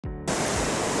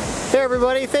Hey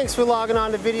everybody, thanks for logging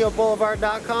on to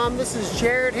VideoBoulevard.com. This is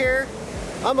Jared here.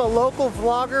 I'm a local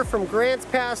vlogger from Grants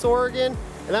Pass, Oregon,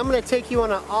 and I'm going to take you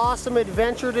on an awesome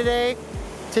adventure today.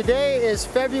 Today is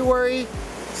February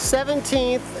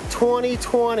 17th,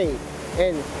 2020,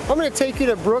 and I'm going to take you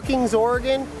to Brookings,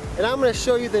 Oregon, and I'm going to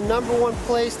show you the #1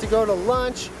 place to go to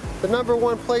lunch, the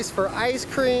 #1 place for ice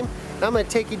cream, and I'm going to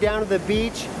take you down to the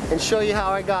beach and show you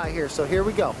how I got here. So here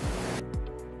we go.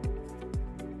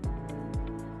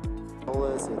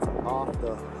 It's off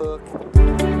the hook.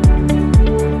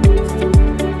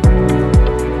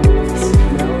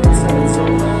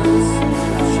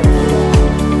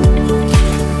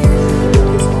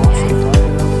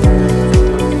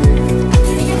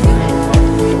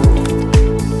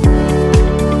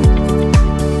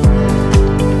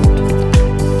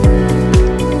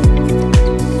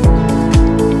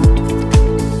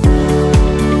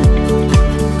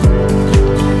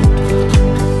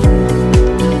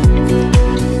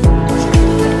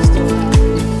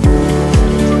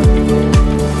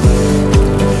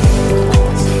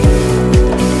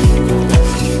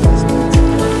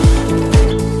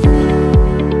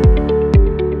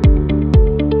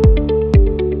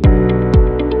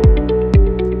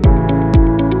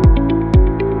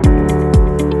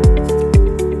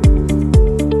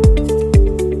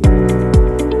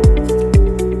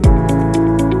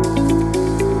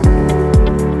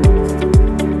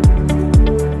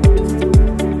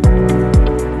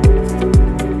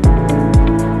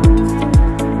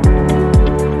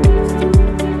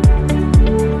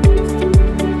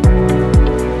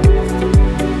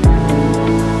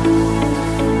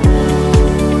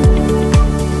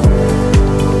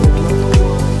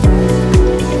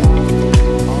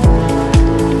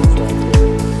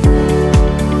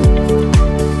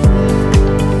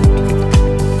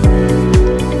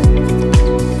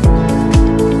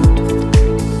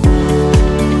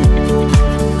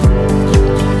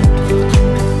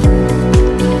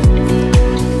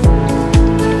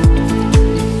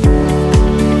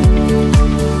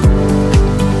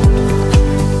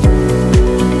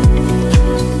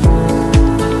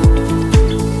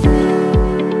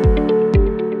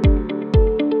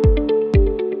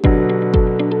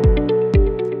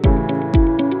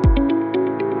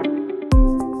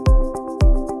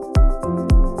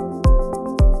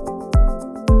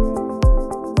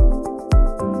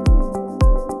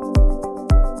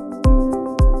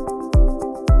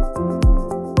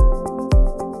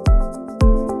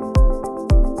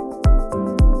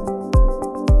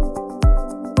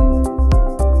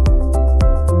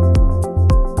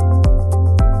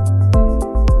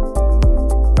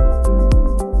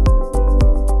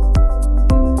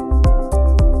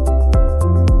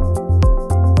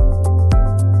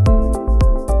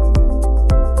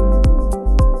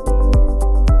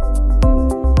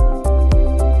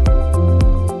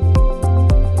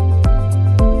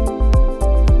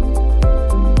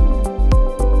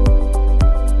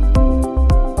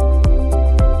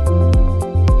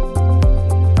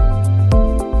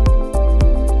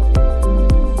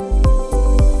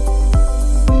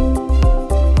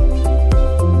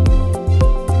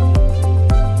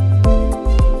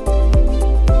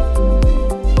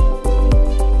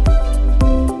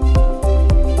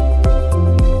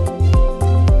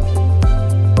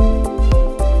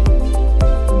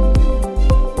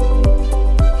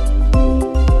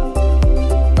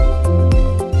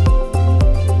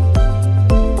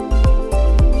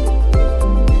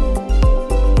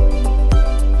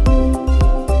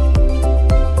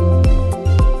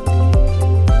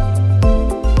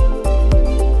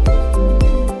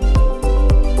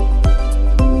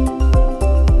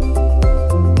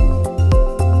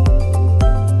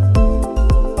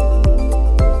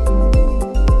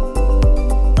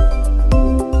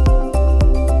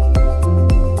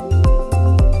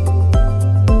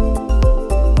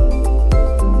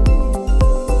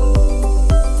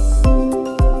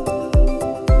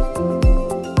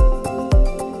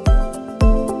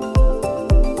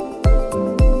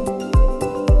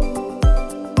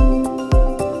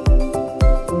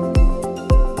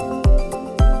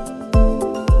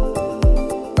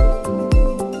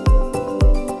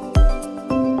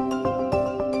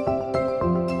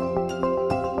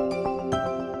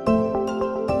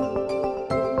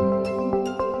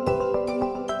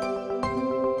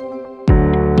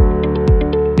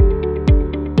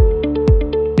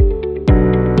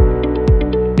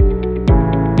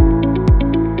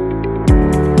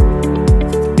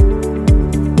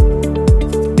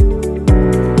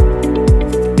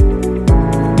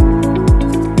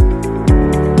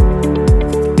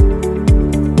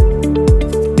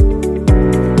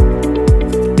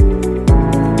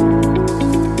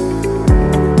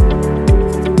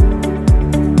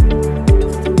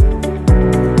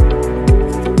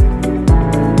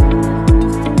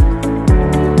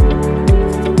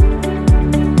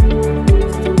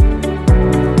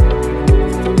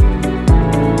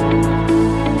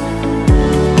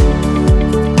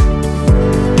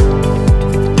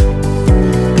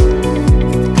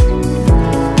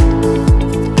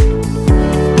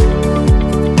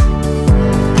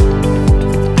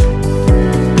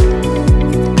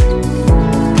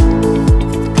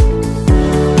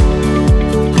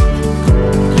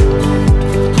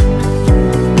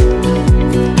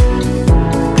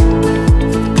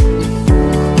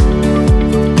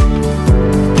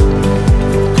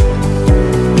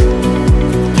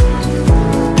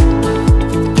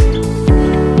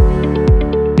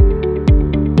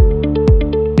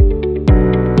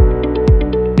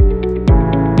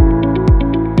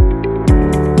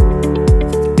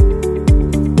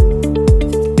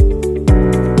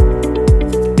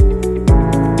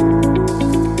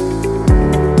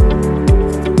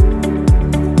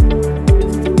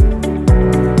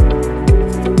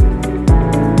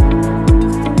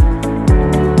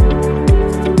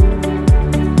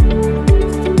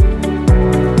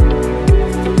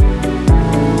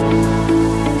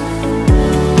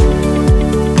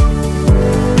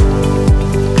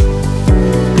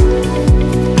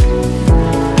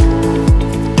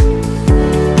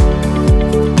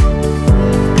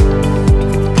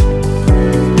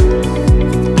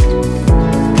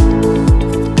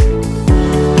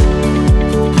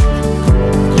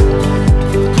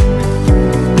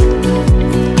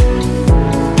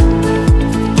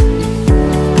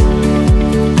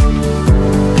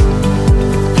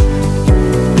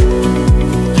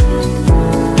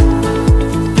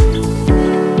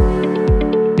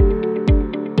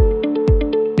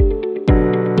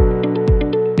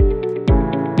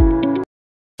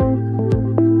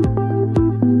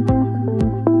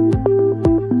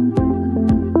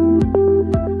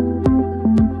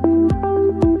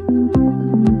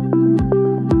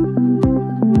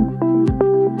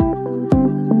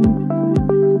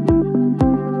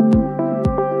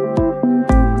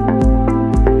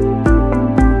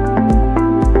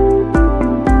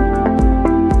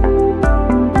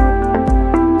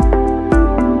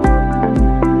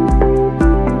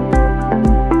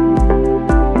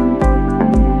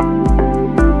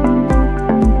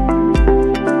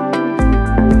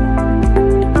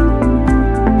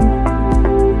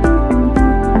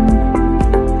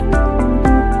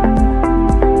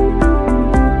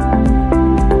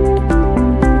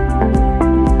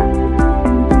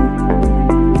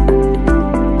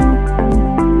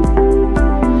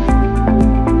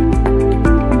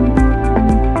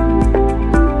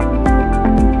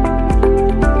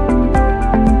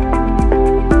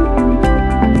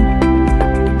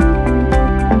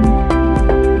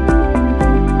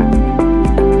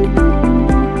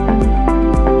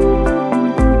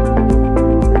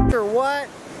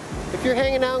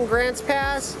 hanging out in Grants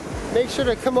Pass, make sure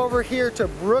to come over here to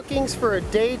Brookings for a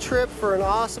day trip for an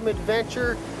awesome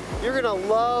adventure. You're gonna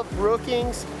love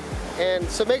Brookings. And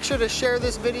so make sure to share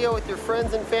this video with your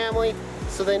friends and family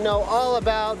so they know all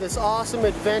about this awesome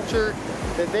adventure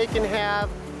that they can have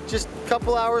just a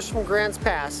couple hours from Grants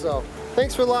Pass. So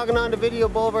thanks for logging on to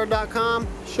videoboulevard.com,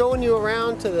 showing you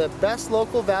around to the best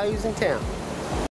local values in town.